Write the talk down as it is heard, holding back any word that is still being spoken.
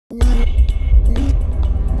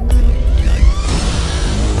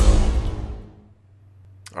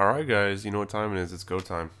Alright guys, you know what time it is, it's go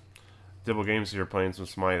time. Dibble Games here playing some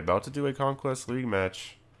Smite, about to do a Conquest League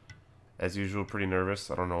match. As usual, pretty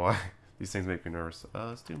nervous, I don't know why. These things make me nervous.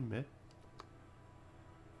 Let's do mid.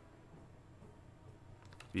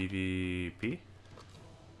 BVP.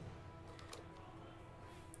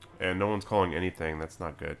 And no one's calling anything, that's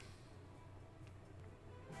not good.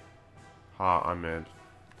 Ha, I'm mid.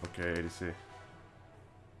 Okay, ADC.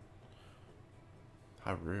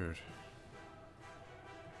 How rude.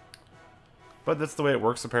 But that's the way it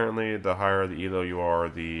works apparently. The higher the elo you are,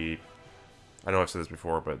 the... I know I've said this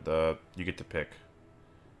before, but you get to pick.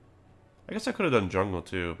 I guess I could have done jungle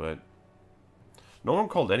too, but... No one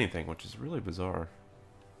called anything, which is really bizarre.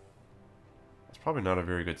 It's probably not a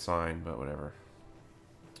very good sign, but whatever.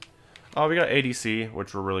 We got ADC,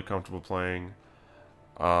 which we're really comfortable playing.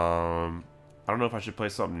 I don't know if I should play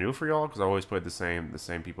something new for y'all, because I always played the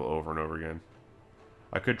same people over and over again.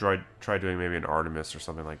 I could try doing maybe an Artemis or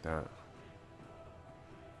something like that.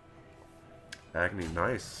 Agni,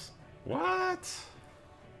 nice. What?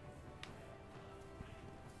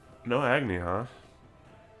 No Agni, huh?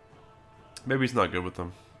 Maybe he's not good with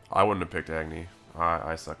them. I wouldn't have picked Agni.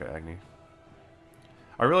 I suck at Agni.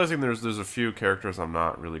 I'm realizing there's a few characters I'm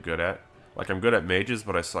not really good at. Like, I'm good at mages,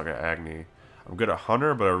 but I suck at Agni. I'm good at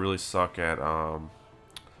Hunter, but I really suck at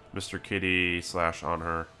Mr. Kitty / on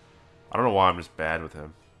her. I don't know why, I'm just bad with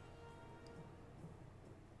him.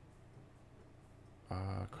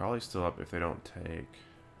 Crowley's still up if they don't take.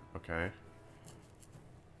 Okay.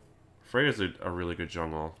 Freya's a really good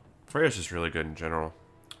jungle. Freya's just really good in general.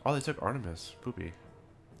 Oh, they took Artemis. Poopy.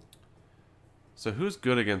 So who's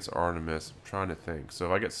good against Artemis? I'm trying to think. So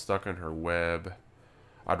if I get stuck in her web,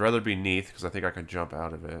 I'd rather be Neath because I think I can jump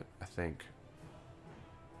out of it. I think.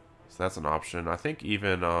 So that's an option. I think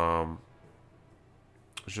even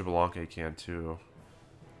Xbalanque can too.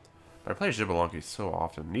 I play Xbalanque so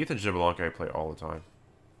often. Neath and Xbalanque I play all the time.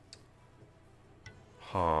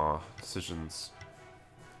 Huh. Decisions.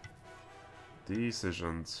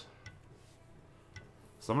 Decisions.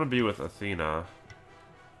 So I'm going to be with Athena.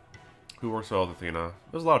 Who works well with Athena?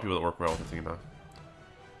 There's a lot of people that work well with Athena.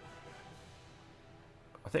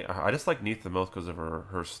 I think I just like Neath the most because of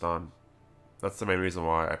her stun. That's the main reason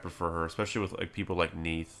why I prefer her, especially with like people like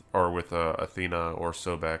Neath or with Athena or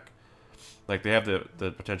Sobek. Like, they have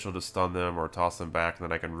the potential to stun them or toss them back, and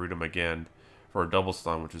then I can root them again for a double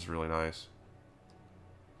stun, which is really nice.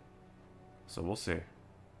 So we'll see. I'm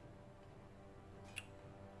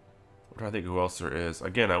trying to think who else there is.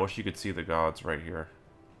 Again, I wish you could see the gods right here.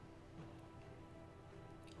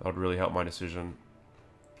 That would really help my decision.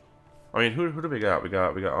 I mean, who do we got? We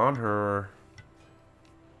got on her.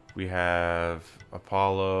 We have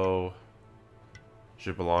Apollo,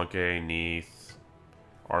 Xbalanque, Neath.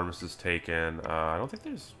 Artemis is taken. I don't think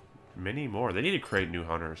there's many more. They need to create new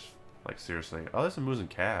hunters. Like, seriously. Oh, there's a Muzen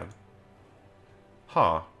cab.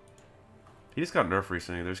 Huh. He just got nerfed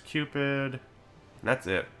recently. There's Cupid. And that's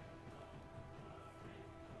it.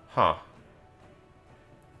 Huh.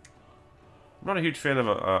 I'm not a huge fan of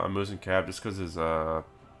a Muzen cab just because his, the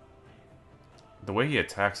way he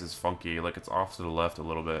attacks is funky. Like, it's off to the left a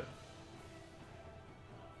little bit.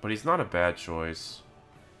 But he's not a bad choice.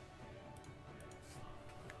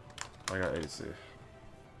 I got AC.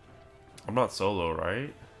 I'm not solo,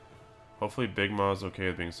 right? Hopefully Big Ma's okay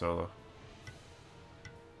with being solo.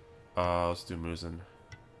 Let's do Muzen.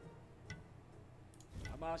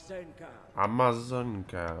 Amazon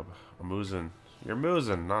cab. A Muzen. You're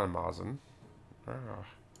Muzen, not a Mazen.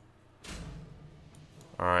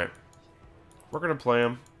 Alright. We're gonna play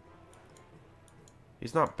him.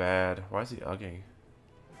 He's not bad. Why is he ugging?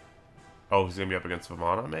 Oh, he's gonna be up against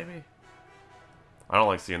Vamana, maybe? I don't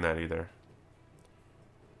like seeing that either.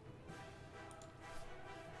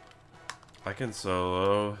 I can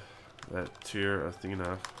solo that tier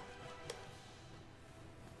Athena.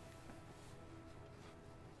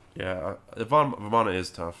 Yeah, Vamana is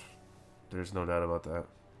tough. There's no doubt about that.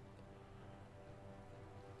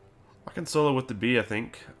 I can solo with the bee, I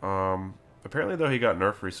think. Apparently, though, he got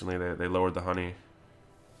nerfed recently. They lowered the honey.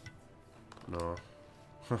 No.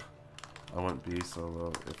 I want bee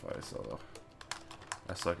solo if I solo.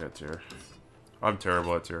 I suck at tier. I'm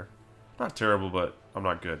terrible at tier. Not terrible, but I'm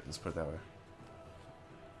not good. Let's put it that way.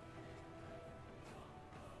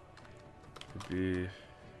 Could be...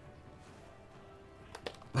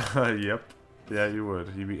 Yep. Yeah, you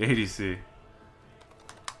would. You'd be ADC.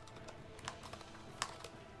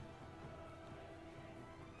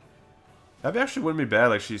 That actually wouldn't be bad.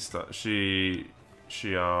 Like,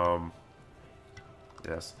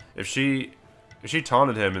 yes. If she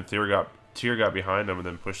taunted him and Tyr got behind him and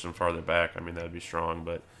then pushed him farther back, I mean, that'd be strong,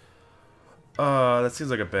 but That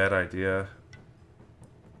seems like a bad idea.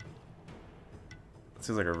 It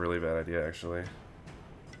seems like a really bad idea, actually.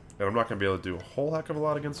 And I'm not going to be able to do a whole heck of a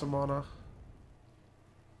lot against Amana.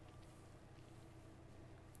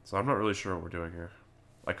 So I'm not really sure what we're doing here.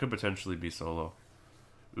 I could potentially be solo.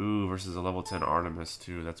 Ooh, versus a level 10 Artemis,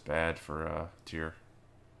 too. That's bad for tier.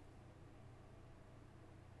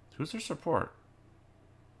 Who's their support?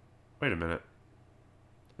 Wait a minute.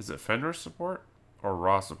 Is it Fenrir's support? Or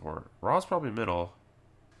Raw support? Raw's probably middle.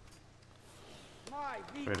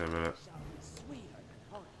 Wait a minute.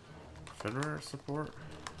 Fenrir support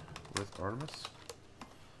with Artemis?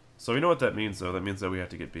 So we know what that means, though. That means that we have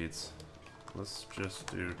to get beats. Let's just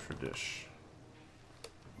do Tradish.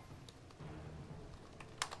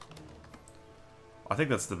 I think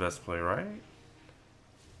that's the best play, right?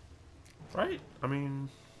 Right? I mean...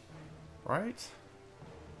 Right?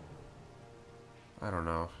 I don't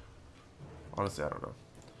know. Honestly, I don't know.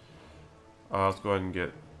 Let's go ahead and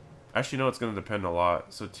get... Actually, no, it's going to depend a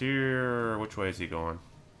lot. So, tier... Which way is he going?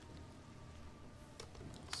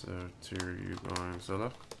 So, tier, you going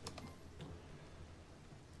solo?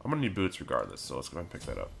 I'm going to need boots regardless, so let's go ahead and pick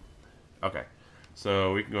that up. Okay.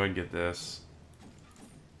 So, we can go ahead and get this.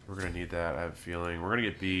 We're going to need that, I have a feeling. We're going to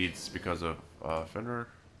get beads because of Fenrir.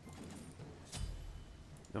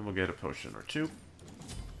 Then we'll get a potion or two.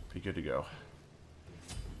 Be good to go.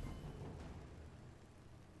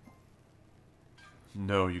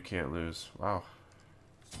 No, you can't lose. Wow.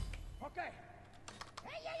 Okay.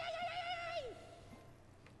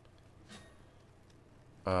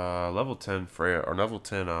 Level 10 Freya, or level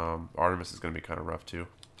 10 Artemis is going to be kind of rough too.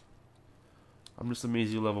 I'm just a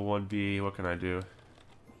measly level 1B. What can I do?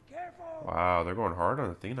 Wow, they're going hard on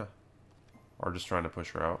Athena. Or just trying to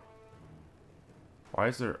push her out. Why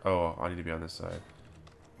is there... Oh, I need to be on this side.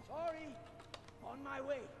 Sorry. On my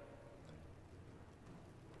way.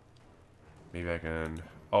 Maybe I can...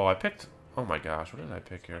 Oh, I picked... Oh my gosh, what did I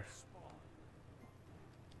pick here?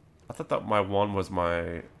 I thought that my one was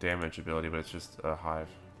my damage ability, but it's just a hive.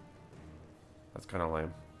 That's kind of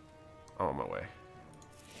lame. I'm on my way.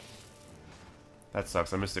 That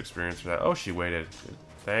sucks. I missed the experience for that. Oh, she waited.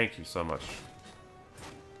 Thank you so much.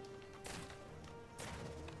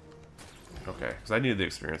 Okay, because I needed the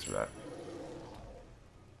experience for that.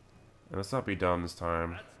 And let's not be dumb this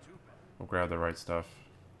time. We'll grab the right stuff.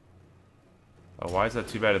 Oh, why is that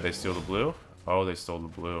too bad? Did they steal the blue? Oh, they stole the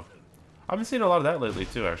blue. I've been seeing a lot of that lately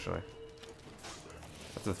too, actually.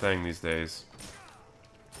 That's a thing these days.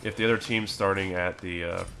 If the other team's starting at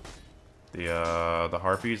the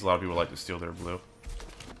Harpies, a lot of people like to steal their blue.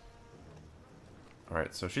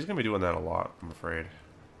 Alright, so she's gonna be doing that a lot, I'm afraid.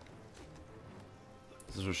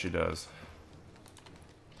 This is what she does.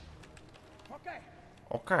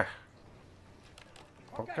 Okay.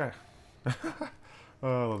 Okay.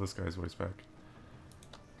 Oh, I love this guy's voice back.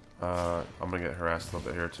 I'm gonna get harassed a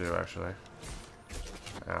little bit here too, actually.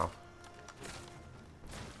 Ow.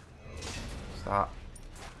 Stop.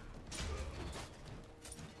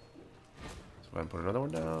 Let's go ahead and put another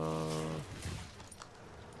one down.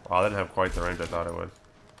 Wow, I didn't have quite the range I thought it would.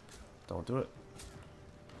 Don't do it.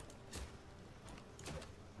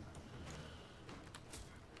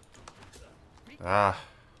 Ah.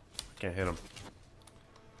 I can't hit him.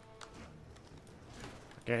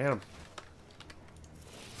 I can't hit him.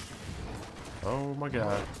 Oh my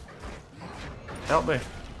god. Help me.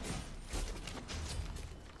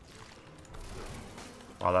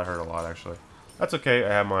 Wow, that hurt a lot, actually. That's okay. I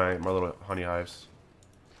have my little honey hives.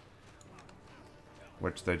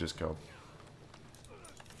 Which they just killed.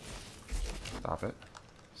 Stop it.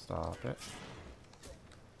 Stop it.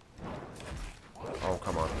 Oh,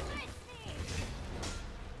 come on.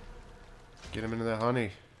 Get him into that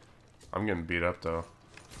honey. I'm getting beat up, though.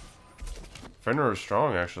 Fenrir is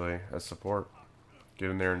strong, actually, as support. Get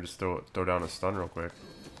in there and just throw down a stun real quick.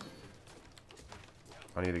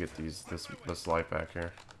 I need to get this life back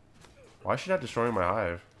here. Why is she not destroying my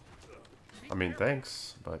hive? I mean,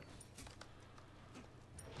 thanks, but...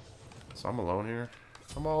 So I'm alone here?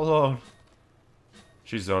 I'm all alone.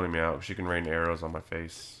 She's zoning me out. She can rain arrows on my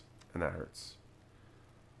face, and that hurts.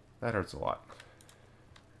 That hurts a lot.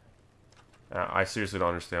 I seriously don't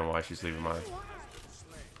understand why she's leaving my...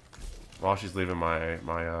 While she's leaving my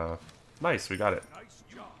nice, we got it.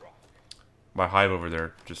 My hive over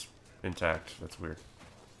there, just intact. That's weird.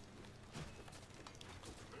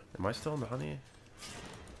 Am I still in the honey?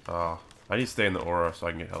 Oh, I need to stay in the aura so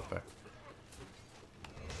I can get health back.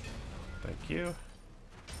 Thank you.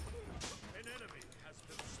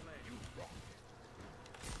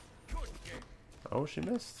 Oh, she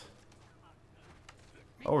missed.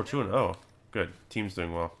 Oh, we're 2-0. Good. Team's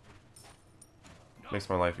doing well. Makes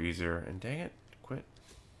my life easier. And dang it, quit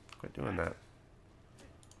doing that.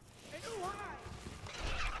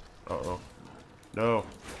 Uh-oh. No.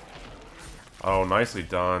 Oh, nicely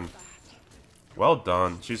done. Well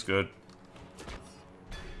done. She's good.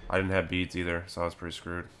 I didn't have beads either, so I was pretty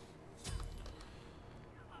screwed.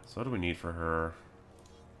 So what do we need for her?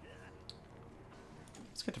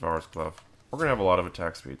 Let's get Devourer's Glove. We're going to have a lot of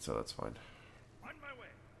attack speed, so that's fine.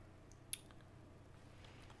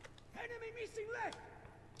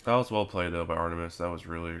 That was well played, though, by Artemis. That was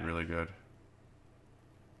really, really good.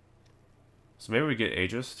 So maybe we get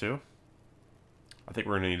Aegis, too. I think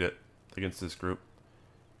we're going to need it against this group.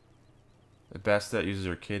 The Bastet uses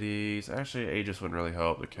her kitties. Actually, Aegis wouldn't really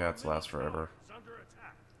help. The cats last forever.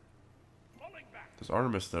 There's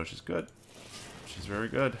Artemis, though. She's good. She's very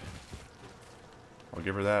good. I'll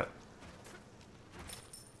give her that.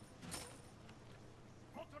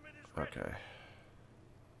 Okay.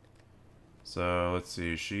 So, let's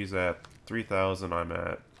see. She's at 3,000. I'm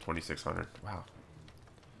at 2,600. Wow.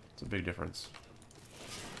 It's a big difference.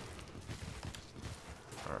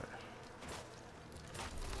 Alright.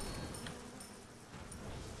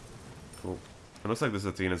 Cool. It looks like this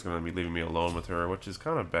Athena's going to be leaving me alone with her, which is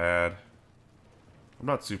kind of bad. I'm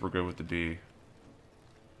not super good with the D.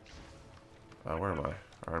 Where am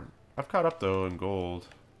I? I've caught up, though, in gold.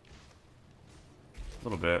 A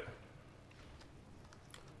little bit.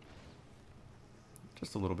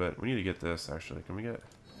 Just a little bit. We need to get this, actually. Can we get...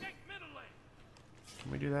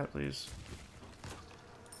 Can we do that, please?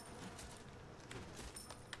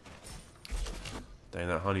 Dang,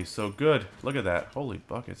 that honey's so good. Look at that. Holy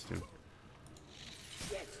buckets, dude.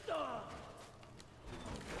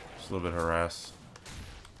 Just a little bit harass.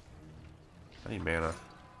 I need mana.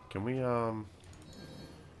 Can we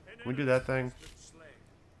do that thing?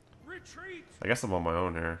 I guess I'm on my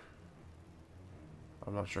own here.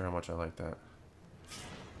 I'm not sure how much I like that.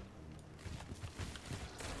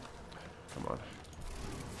 Come on.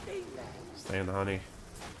 Stay in the honey.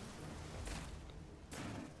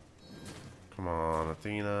 Come on,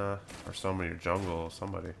 Athena. Or somebody, or jungle,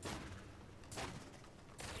 somebody.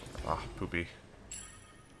 Ah, poopy.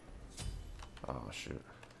 Oh, shoot.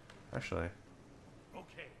 Actually.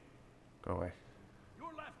 Okay. Go away.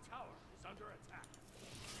 Your left tower is under attack.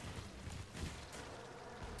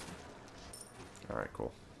 Alright,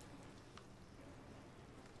 cool.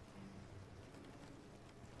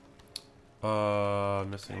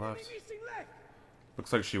 Missing left.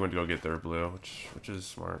 Looks like she went to go get their blue, which is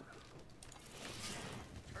smart.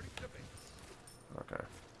 Okay.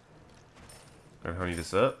 Gonna honey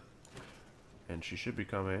this up. And she should be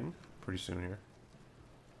coming pretty soon here.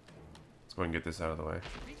 Let's go ahead and get this out of the way.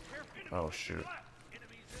 Oh, shoot.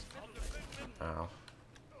 Ow.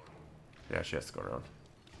 Yeah, she has to go around.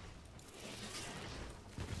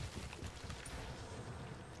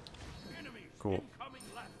 Cool.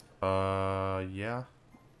 Yeah.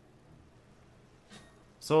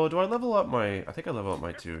 So, do I level up my... I think I level up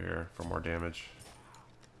my 2 here for more damage.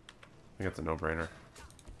 I think that's a no-brainer.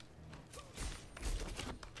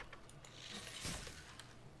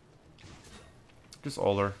 Just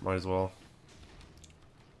older, might as well.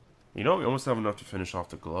 You know, we almost have enough to finish off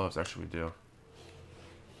the gloves. Actually, we do.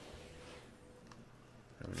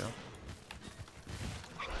 There we go.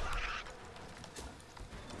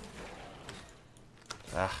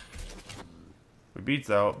 Ah. We beats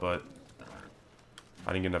out, but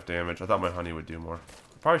I didn't get enough damage. I thought my honey would do more.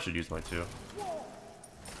 I probably should use my 2. I'm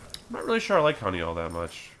not really sure I like honey all that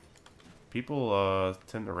much. People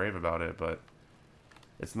tend to rave about it, but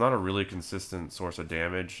it's not a really consistent source of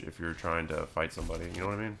damage if you're trying to fight somebody. You know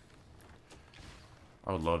what I mean?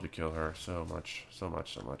 I would love to kill her so much. So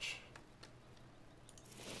much, so much.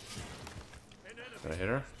 Did I hit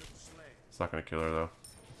her? It's not going to kill her, though.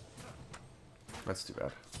 That's too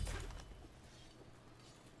bad.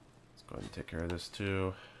 Let's go ahead and take care of this,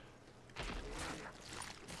 too.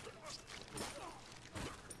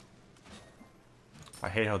 I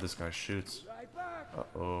hate how this guy shoots.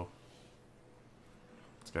 Uh-oh.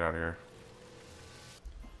 Let's get out of here.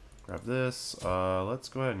 Grab this. Let's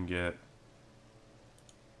go ahead and get...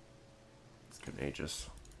 Let's get an Aegis.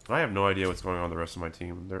 I have no idea what's going on with the rest of my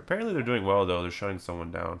team. Apparently they're doing well, though. They're shutting someone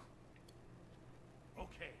down.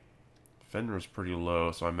 Fenrir's pretty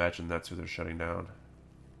low, so I imagine that's who they're shutting down.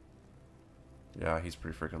 Yeah, he's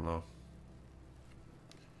pretty freaking low.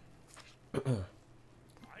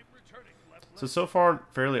 So far,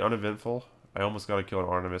 fairly uneventful. I almost got to kill an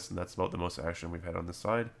Artemis, and that's about the most action we've had on this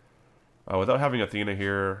side. Without having Athena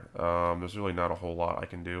here, there's really not a whole lot I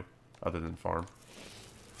can do other than farm.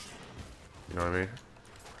 You know what I mean?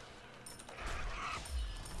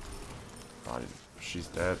 Oh, she's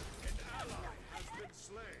dead.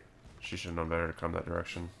 She should have known better to come that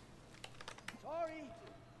direction. Sorry.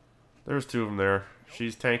 There's two of them there.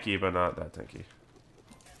 She's tanky, but not that tanky.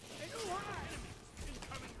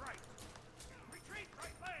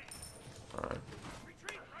 Alright.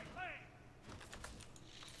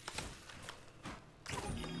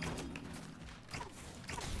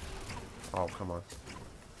 Oh, come on.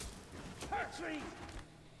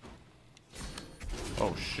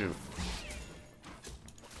 Oh, shoot.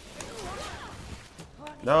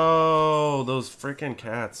 No, those freaking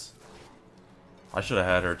cats. I should have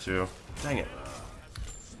had her too. Dang it.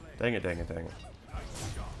 Dang it, dang it, dang it.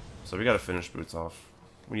 So we gotta finish Boots off.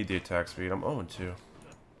 We need the attack speed. I'm 0-2.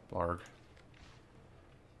 Blarg.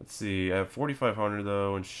 Let's see. I have 4,500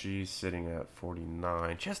 though, and she's sitting at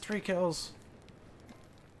 49. She has 3 kills.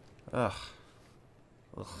 Ugh.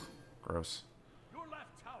 Ugh. Gross. Your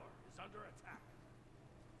left tower is under attack.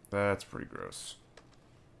 That's pretty gross.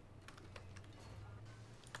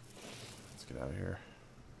 Let's get out of here.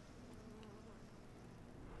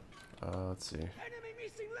 Let's see. Enemy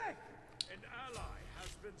missing leg. An ally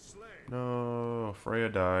has been slain. No, Freya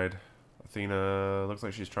died. Athena looks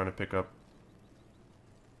like she's trying to pick up.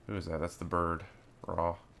 Who is that? That's the bird.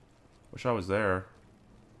 Raw. Wish I was there.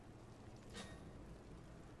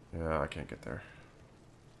 Yeah, I can't get there.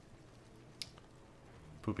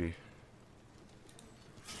 Poopy.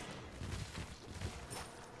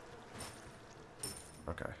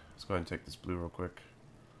 Okay, let's go ahead and take this blue real quick.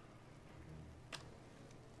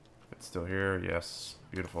 It's still here. Yes.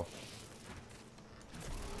 Beautiful.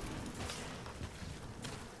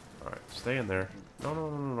 Alright, stay in there. No, no,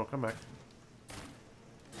 no, no, no, come back.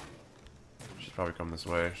 She's probably come this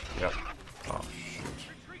way. Yep. Oh, shoot.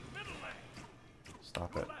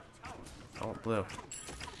 Stop it. Oh, blue.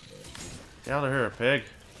 Get out of here, pig.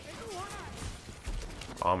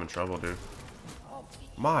 Oh, I'm in trouble, dude.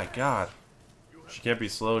 My god. She can't be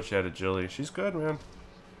slow. She had agility. She's good, man.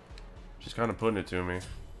 She's kind of putting it to me.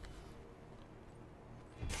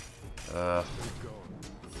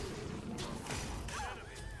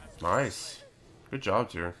 Nice. Good job,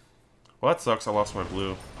 dear. Well, that sucks. I lost my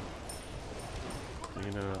blue.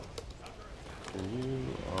 Can you,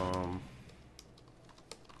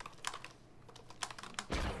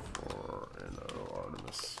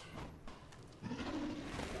 Artemis.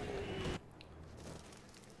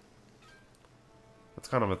 That's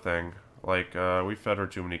kind of a thing. Like, we fed her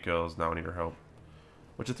too many kills, now I need her help.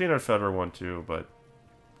 Which Athena fed her one too, but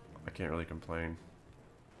I can't really complain.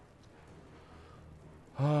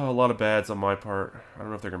 Oh, a lot of bads on my part. I don't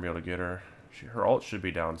know if they're going to be able to get her. Her ult should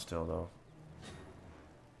be down still, though.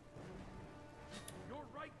 Your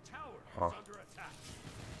right tower Huh. is under attack.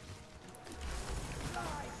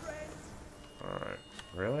 Alright.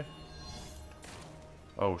 Really?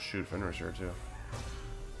 Oh, shoot. Fenrir's here, too.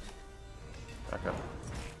 Back up.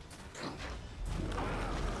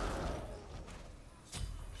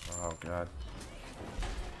 Oh, God.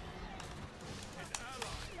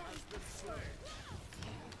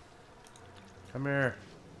 Come here.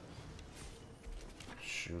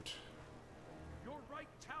 Shoot. Your right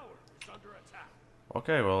tower is under attack.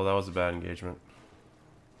 Okay, well, that was a bad engagement.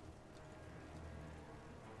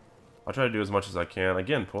 I'll try to do as much as I can.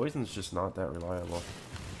 Again, poison's just not that reliable.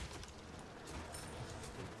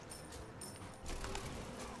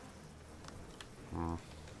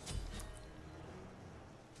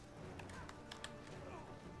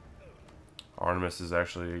 Artemis is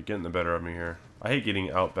actually getting the better of me here. I hate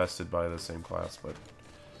getting outbested by the same class, but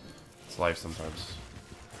it's life sometimes.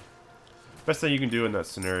 Best thing you can do in that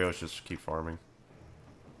scenario is just keep farming.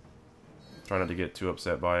 Try not to get too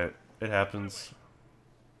upset by it. It happens.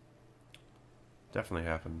 Definitely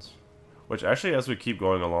happens. Which, actually, as we keep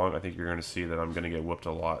going along, I think you're going to see that I'm going to get whooped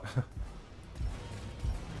a lot.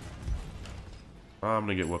 I'm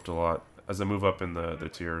going to get whooped a lot as I move up in the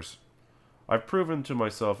tiers. I've proven to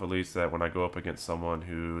myself, at least, that when I go up against someone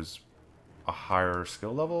who's a higher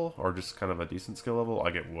skill level, or just kind of a decent skill level,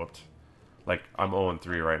 I get whooped. Like, I'm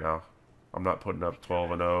 0-3 right now. I'm not putting up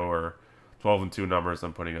 12-0 or 12-2 numbers,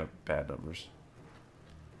 I'm putting up bad numbers.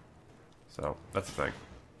 So, that's the thing.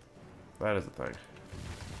 That is the thing.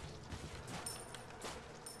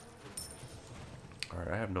 Alright,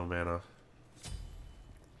 I have no mana.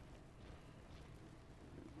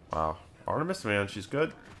 Wow. Artemis, man, she's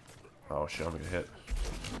good. Oh shit, I'm gonna get hit.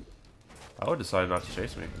 I would decide not to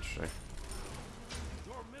chase me. Interesting.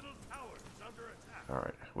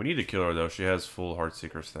 Alright. We need to kill her though. She has full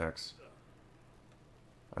Heartseeker stacks.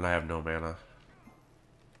 And I have no mana.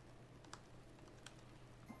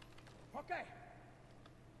 Okay.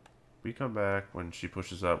 We come back when she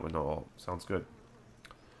pushes up with no ult. Sounds good.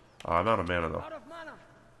 I'm out of mana though. Out of mana.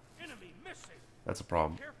 Enemy missing. That's a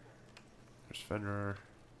problem. There's Fenrir.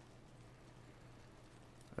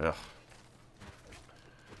 Ugh.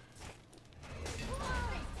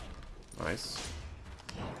 Nice.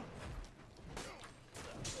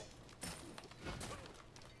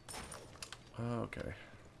 Okay.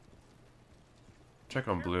 Check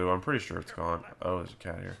on blue. I'm pretty sure it's gone. Oh, there's a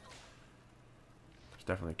cat here. There's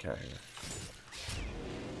definitely a cat here.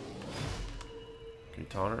 Can you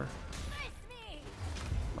taunt her?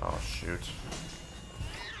 Oh, shoot.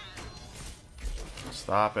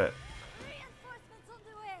 Stop it.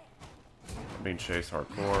 I'm being chased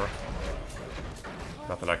hardcore.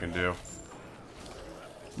 Nothing I can do.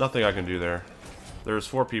 Nothing I can do there. There's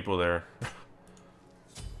 4 people there.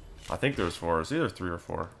 I think there's 4. It's either 3 or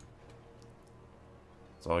 4.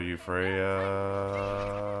 It's all you, Freya.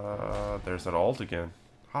 There's that ult again.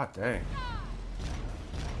 Hot dang.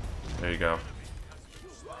 There you go.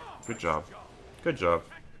 Good job. Good job.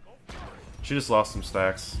 She just lost some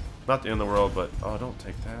stacks. Not the end of the world, but... Oh, don't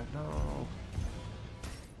take that. No.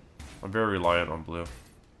 I'm very reliant on blue.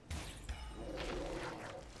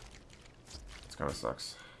 This kind of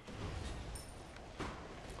sucks.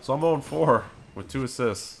 So I'm 0-4 with 2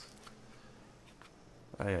 assists.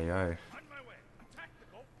 Ay, ay, ay.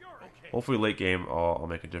 Hopefully late game I'll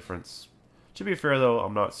make a difference. To be fair though,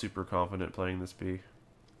 I'm not super confident playing this B.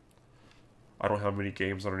 I don't have many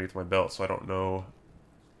games underneath my belt, so I don't know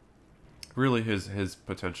really his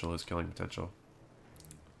potential, his killing potential.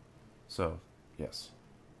 So, yes.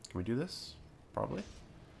 Can we do this? Probably.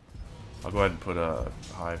 I'll go ahead and put a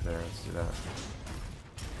hive there. Let's do that.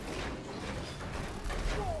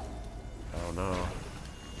 Oh no.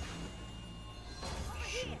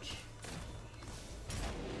 Shoot.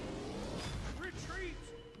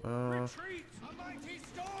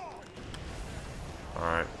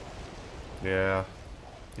 Alright. Yeah.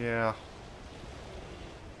 Yeah.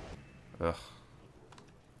 Ugh.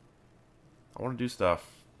 I want to do stuff.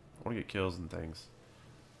 I want to get kills and things.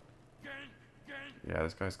 Yeah,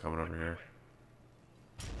 this guy's coming over here.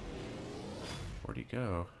 Where'd he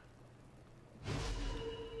go?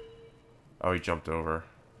 Oh, he jumped over.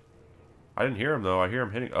 I didn't hear him though. I hear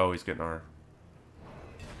him hitting. Oh, he's getting our.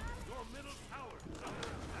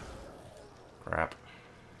 Crap.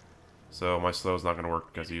 So my slow's not going to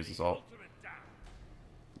work because he uses ult.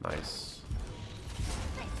 Nice.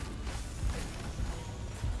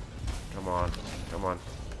 Come on. Come on.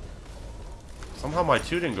 Somehow my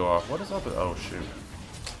 2 didn't go off. What is up with... Oh, shoot.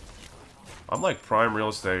 I'm like prime real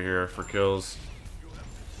estate here for kills.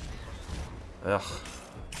 Ugh.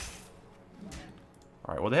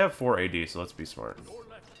 Alright, well they have 4 AD, so let's be smart.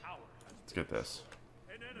 Let's get this.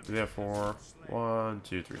 Do they have 4? 1,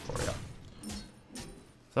 2, 3, 4, yeah.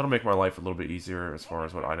 That'll make my life a little bit easier as far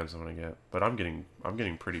as what items I'm gonna get. But I'm getting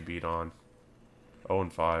pretty beat on.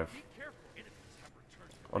 0-5.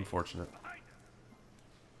 Unfortunate.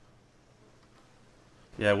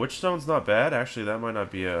 Yeah, Witchstone's not bad. Actually, that might not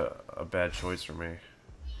be a bad choice for me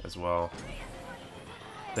as well.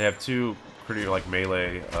 They have 2 pretty like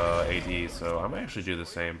melee AD, so I might actually do the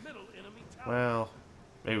same. Well,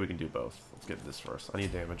 maybe we can do both. Let's get this first. I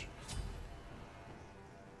need damage.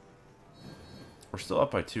 We're still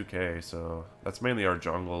up by 2k, so that's mainly our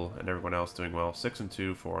jungle and everyone else doing well.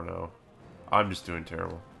 6-2, 4-0. I'm just doing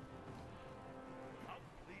terrible.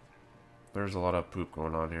 There's a lot of poop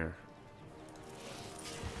going on here.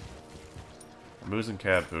 Muzen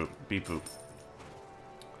cab poop, B poop.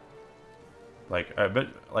 Like I bet,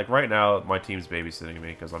 like right now, my team's babysitting me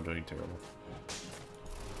because I'm doing terrible.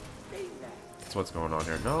 That's what's going on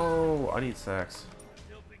here. No, I need stacks.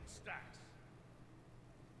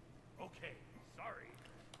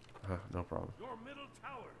 No problem. Your middle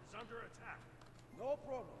tower is under attack. No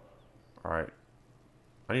problem. Alright.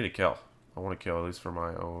 I need a kill. I want to kill at least for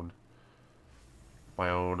my own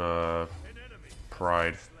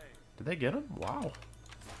pride. Did they get him? Wow.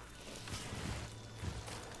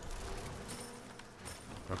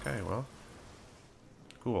 Okay, well.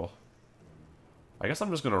 Cool. I guess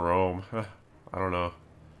I'm just gonna roam. I don't know.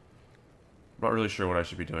 I'm not really sure what I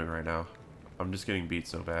should be doing right now. I'm just getting beat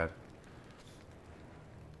so bad.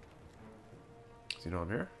 Does he know I'm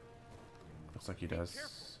here? Looks like he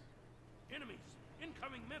does. Enemies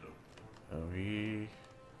incoming middle. Oh,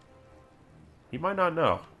 he might not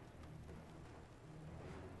know.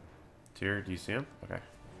 Tyr, do you see him? Okay.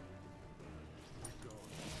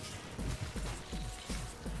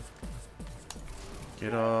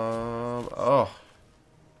 Get him. Oh.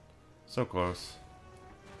 So close.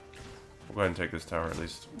 We'll go ahead and take this tower at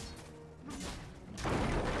least.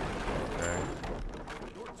 Okay.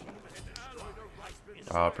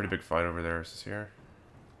 Pretty big fight over there. Is this here?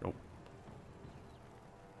 Nope.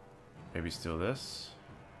 Maybe steal this.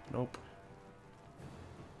 Nope.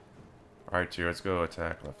 Alright, tier, let's go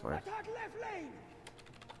attack left lane. Attack left lane.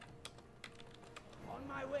 On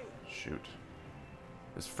my way. Shoot.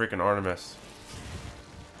 This freaking Artemis.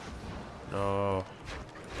 No.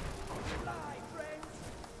 Fly, friends.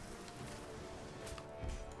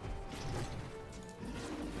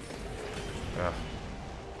 Yeah.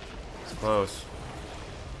 It's close.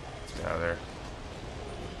 Let's get out of there.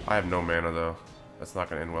 I have no mana though. That's not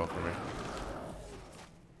gonna end well for me.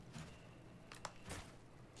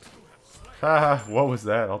 Haha, what was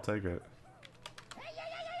that? I'll take it.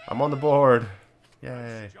 I'm on the board.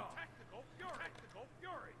 Yay. Tactical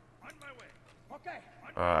fury. On my way. Okay.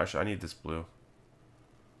 Actually, I need this blue.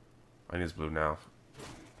 I need this blue now.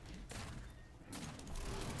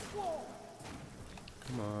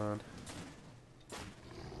 Come on.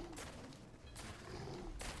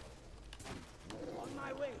 On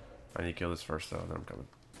my way. I need to kill this first though, then I'm coming.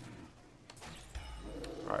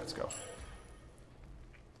 Alright, let's go.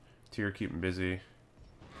 Tier, keep him busy.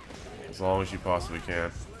 As long as you possibly can.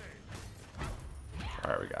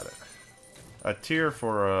 Alright, we got it. A tier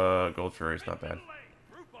for Gold Fury is not bad.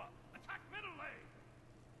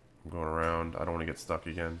 I'm going around. I don't want to get stuck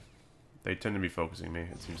again. They tend to be focusing me,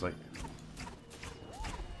 it seems like.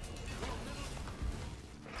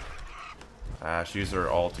 Ah, she used her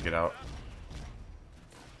ult to get out.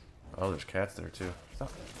 Oh, there's cats there too.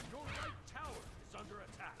 Stop.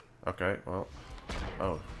 Okay, well.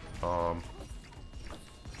 Oh.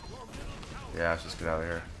 Yeah, let's just get out of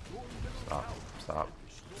here. Stop. Stop.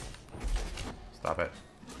 Stop it.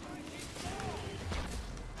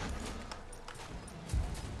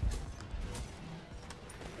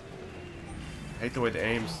 I hate the way the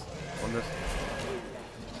aims on this.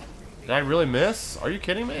 Did I really miss? Are you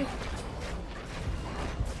kidding me?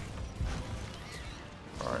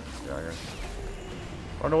 Alright, let's get out of here.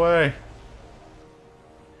 Run away!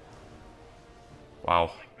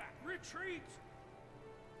 Wow. Retreat.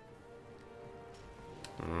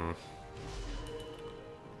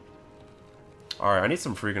 Alright, I need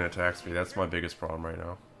some freaking attack speed. That's my biggest problem right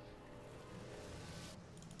now.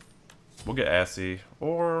 We'll get Assy,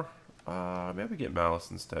 or maybe get Malice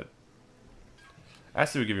instead.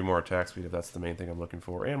 Assy would give you more attack speed if that's the main thing I'm looking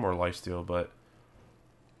for, and more lifesteal, but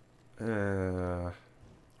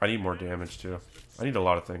I need more damage too. I need a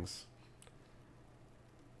lot of things.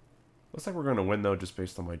 Looks like we're going to win though, just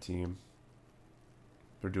based on my team.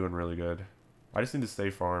 They're doing really good. I just need to stay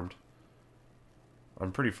farmed.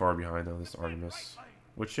 I'm pretty far behind though, this Artemis.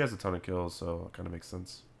 Which she has a ton of kills, so it kind of makes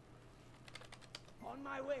sense. On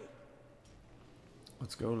my way.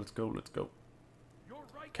 Let's go, let's go, let's go.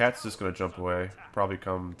 Cat's just going to jump away. Probably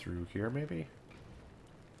come through here, maybe?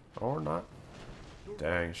 Or not.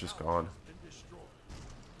 Dang, it's just gone.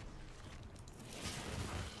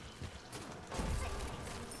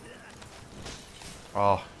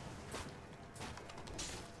 Oh.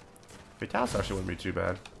 Vitalis actually wouldn't be too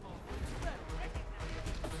bad.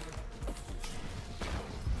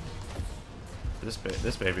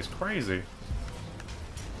 This baby's crazy.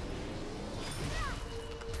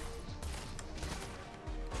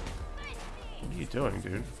 What are you doing,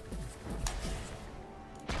 dude?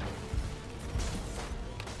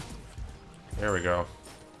 There we go.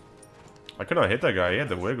 I could not hit that guy. He had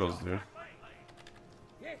the wiggles, dude.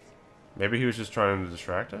 Maybe he was just trying to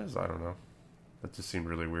distract us? I don't know. That just seemed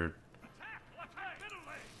really weird.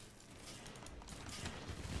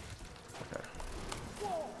 Okay.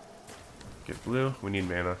 Get blue. We need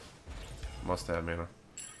mana. Must have mana.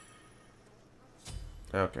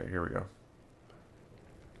 Okay, here we go.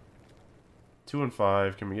 2 and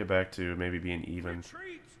 5. Can we get back to maybe being even?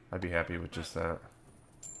 I'd be happy with just that.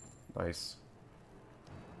 Nice.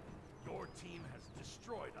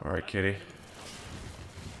 Alright, kitty.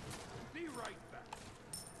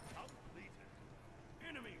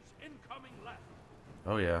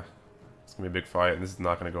 Oh yeah. It's gonna be a big fight, and this is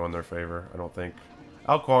not gonna go in their favor, I don't think.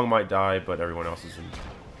 Ao Kuang might die, but everyone else is in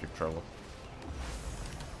big trouble.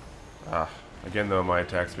 Ah, again though, my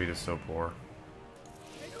attack speed is so poor.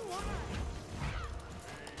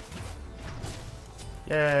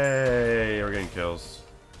 Yay! We're getting kills.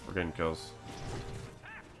 We're getting kills.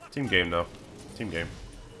 Team game though. Team game.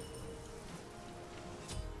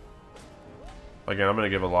 Again, I'm gonna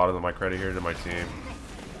give a lot of my credit here to my team.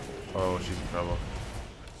 Oh, she's in trouble.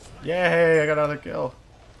 Yay! I got another kill.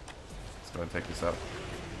 Let's go and take this up.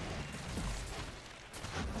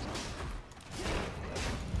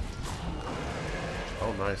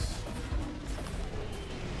 Oh, nice.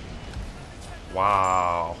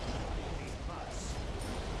 Wow.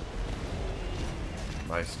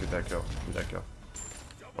 Nice. Get that kill. Get that kill.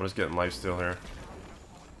 I'm just getting lifesteal here.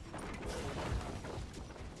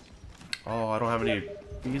 Oh, I don't have any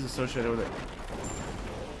bees associated with it.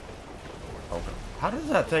 Okay. How does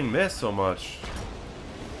that thing miss so much?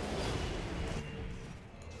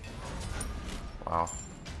 Wow.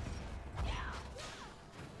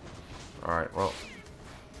 Alright, well.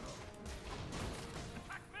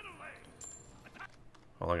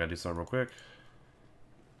 Hold on, I gotta do something real quick.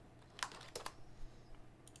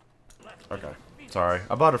 Okay. Sorry.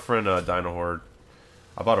 I bought a friend a Dino Horde.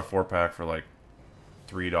 I bought a 4-pack for like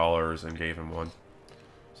 $3 and gave him one.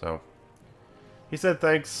 So, he said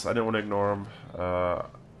thanks. I didn't want to ignore him. I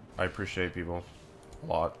appreciate people a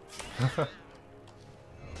lot.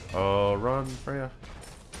 Oh, run, Freya.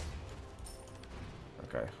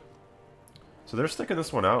 Okay. So they're sticking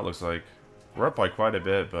this one out, it looks like. We're up by quite a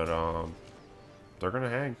bit, but they're gonna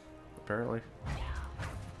hang, apparently.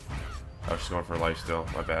 Oh, she's going for life still.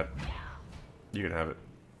 My bad. You can have it.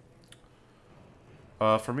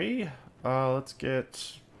 For me, let's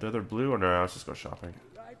get the other blue, or no, let's just go shopping.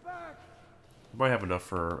 We might have enough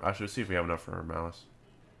for... Actually, let's see if we have enough for Malice.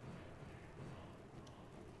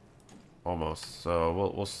 Almost.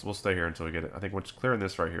 So we'll stay here until we get it. I think once clearing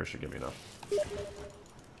this right here should give me enough.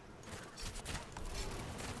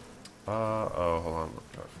 Oh, hold on.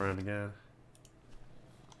 Got a friend again.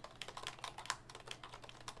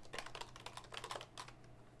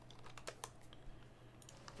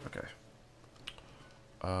 Okay.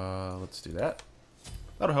 Let's do that.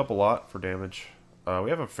 That'll help a lot for damage. We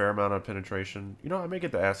have a fair amount of penetration. You know, I may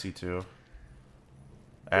get the Assy too.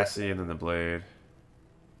 Assy and then the blade.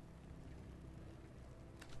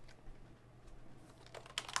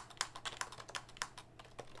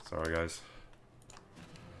 Sorry, guys.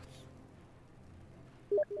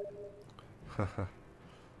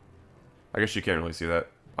 I guess you can't really see that.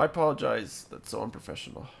 I apologize. That's so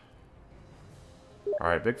unprofessional.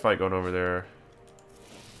 Alright, big fight going over there.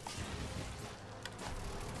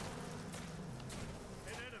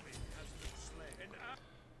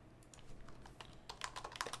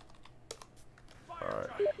 Alright.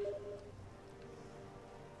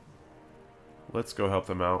 Let's go help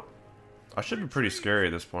them out. I should be pretty scary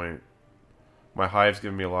at this point. My hive's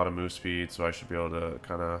giving me a lot of move speed, so I should be able to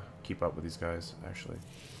kind of keep up with these guys, actually.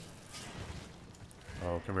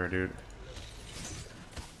 Oh, come here, dude.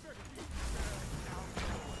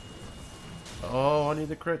 Oh, I need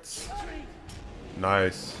the crits.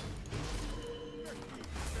 Nice.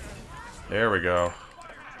 There we go.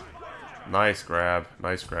 Nice grab.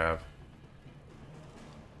 Nice grab.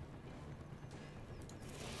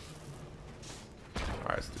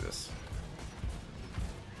 Alright, let's do this.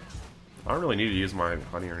 I don't really need to use my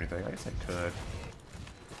honey or anything. I guess I could.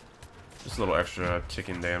 Just a little extra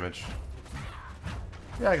ticking damage.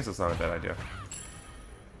 Yeah, I guess that's not a bad idea.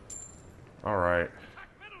 Alright.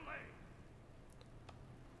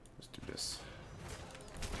 Let's do this.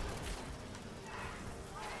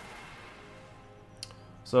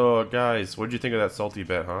 So, guys, what did you think of that salty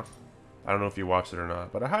bet, huh? I don't know if you watched it or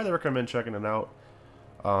not, but I highly recommend checking it out.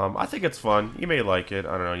 I think it's fun. You may like it.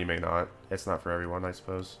 I don't know. You may not. It's not for everyone, I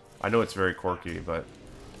suppose. I know it's very quirky, but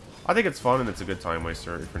I think it's fun and it's a good time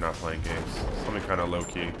waster if you're not playing games. Something kind of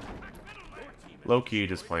low-key. Low-key,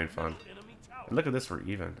 just plain fun. And look at this, we're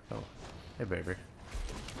even. Oh, hey, baby.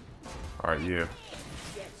 Alright, you.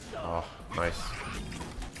 Oh, nice.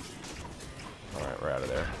 Alright, we're out of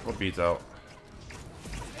there. What beats out?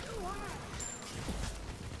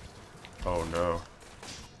 Oh, no.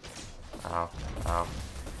 Ow. Ow.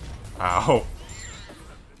 Ow.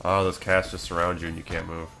 Oh, those casts just surround you and you can't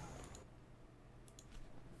move.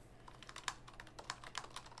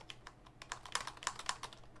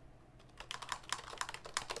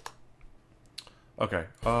 Okay,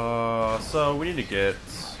 so we need to get...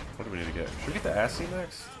 What do we need to get? Should we get the Assy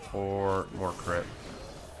next? Or more crit?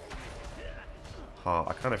 Huh,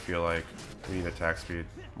 I kind of feel like we need attack speed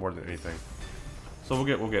more than anything. So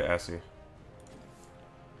we'll get Assy.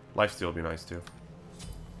 Lifesteal will be nice too.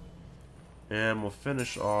 And we'll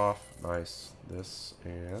finish off, nice, this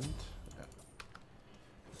and...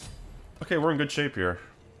 Okay, we're in good shape here.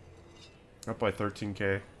 Up by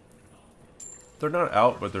 13k. They're not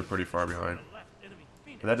out, but they're pretty far behind.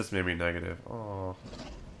 And that just made me negative. Aww.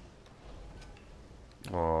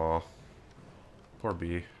 Aww. Poor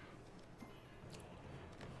B.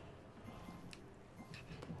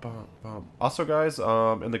 Bum, bum. Also, guys,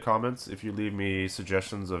 in the comments, if you leave me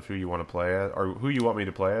suggestions of who you want to play as, or who you want me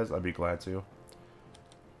to play as, I'd be glad to.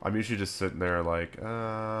 I'm usually just sitting there like,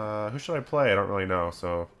 who should I play? I don't really know,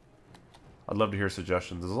 so I'd love to hear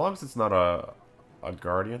suggestions. As long as it's not a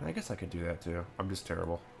Guardian, I guess I could do that too. I'm just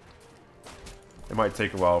terrible. It might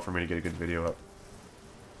take a while for me to get a good video up.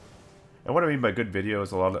 And what I mean by good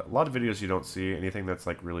videos, a lot of videos you don't see, anything that's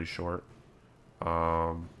like really short.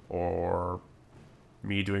 Or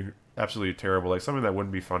me doing absolutely terrible, like something that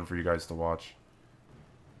wouldn't be fun for you guys to watch.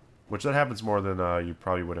 Which that happens more than you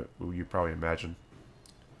probably imagine.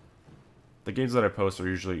 The games that I post are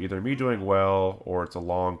usually either me doing well, or it's a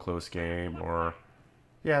long, close game, or...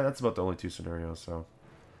 Yeah, that's about the only two scenarios, so...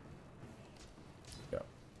 Yeah.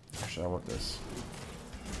 Actually, I want this.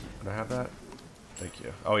 Can I have that? Thank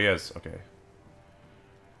you. Oh, yes. Okay.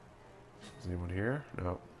 Is anyone here?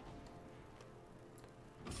 No.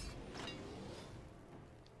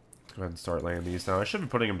 Go ahead and start laying these down. I should be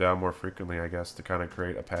putting them down more frequently, I guess, to kind of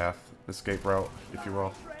create a path, escape route, if you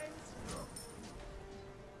will.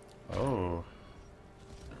 Oh.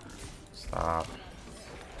 Stop.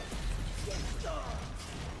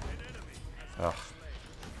 Ugh.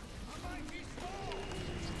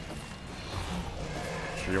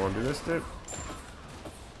 Sure you want to do this, dude?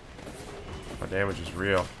 My damage is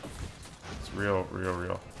real. It's real, real,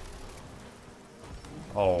 real.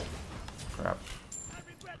 Oh. Crap.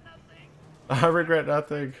 I regret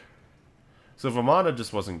nothing. So Vamana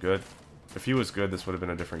just wasn't good. If he was good, this would have been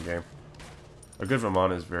a different game. A good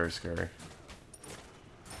Vamana is very scary.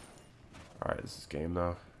 Alright, this is game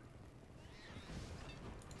though.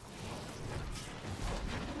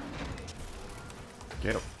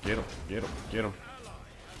 Get him, get him, get him, get him.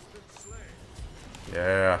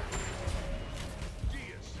 Yeah.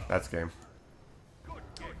 That's game.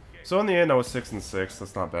 So in the end, I was 6-6.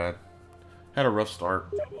 That's not bad. Had a rough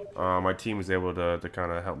start. My team was able to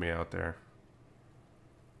kind of help me out there.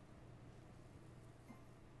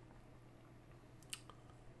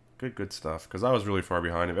 Good stuff. Because I was really far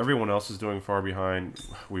behind. If everyone else is doing far behind,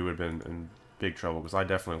 we would have been in big trouble. Because I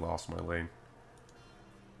definitely lost my lane.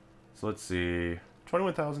 So let's see.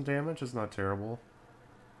 21,000 damage is not terrible.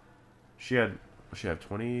 She had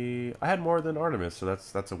 20. I had more than Artemis, so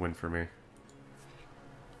that's a win for me.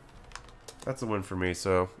 That's a win for me.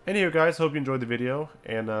 So, anyway, guys, hope you enjoyed the video,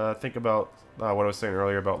 and think about what I was saying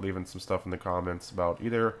earlier about leaving some stuff in the comments about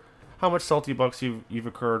either how much salty bucks you've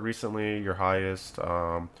occurred recently, your highest,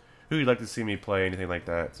 who you'd like to see me play, anything like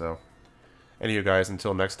that. So, anyway, guys,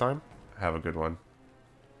 until next time, have a good one.